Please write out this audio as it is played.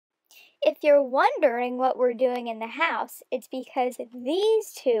If you're wondering what we're doing in the house, it's because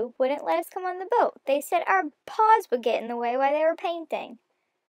these two wouldn't let us come on the boat. They said our paws would get in the way while they were painting.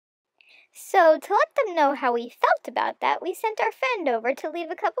 So, to let them know how we felt about that, we sent our friend over to leave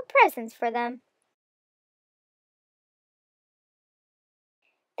a couple presents for them.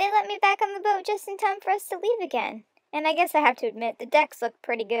 They let me back on the boat just in time for us to leave again. And I guess I have to admit, the decks look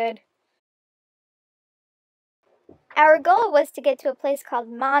pretty good. Our goal was to get to a place called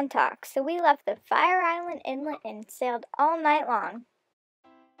Montauk, so we left the Fire Island Inlet and sailed all night long.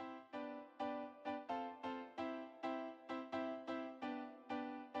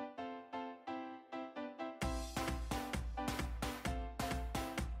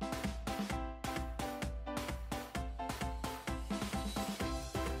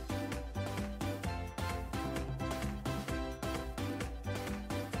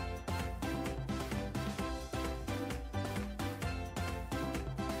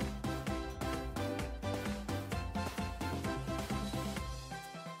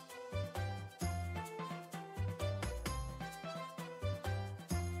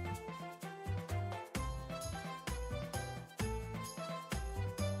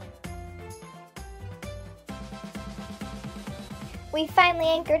 We finally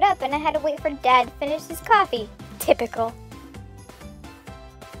anchored up and I had to wait for Dad to finish his coffee. Typical.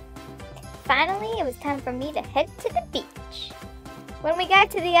 Finally, it was time for me to head to the beach. When we got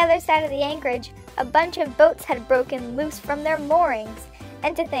to the other side of the anchorage, a bunch of boats had broken loose from their moorings.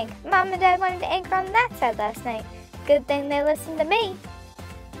 And to think, Mom and Dad wanted to anchor on that side last night. Good thing they listened to me.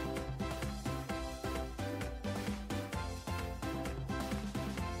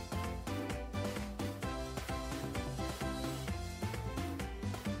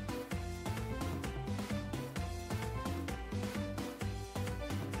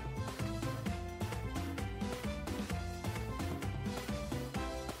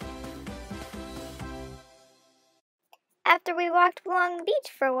 After we walked along the beach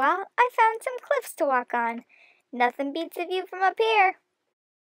for a while, I found some cliffs to walk on. Nothing beats a view from up here.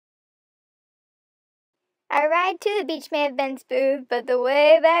 Our ride to the beach may have been smooth, but the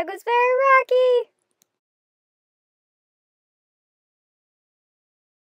way back was very rocky.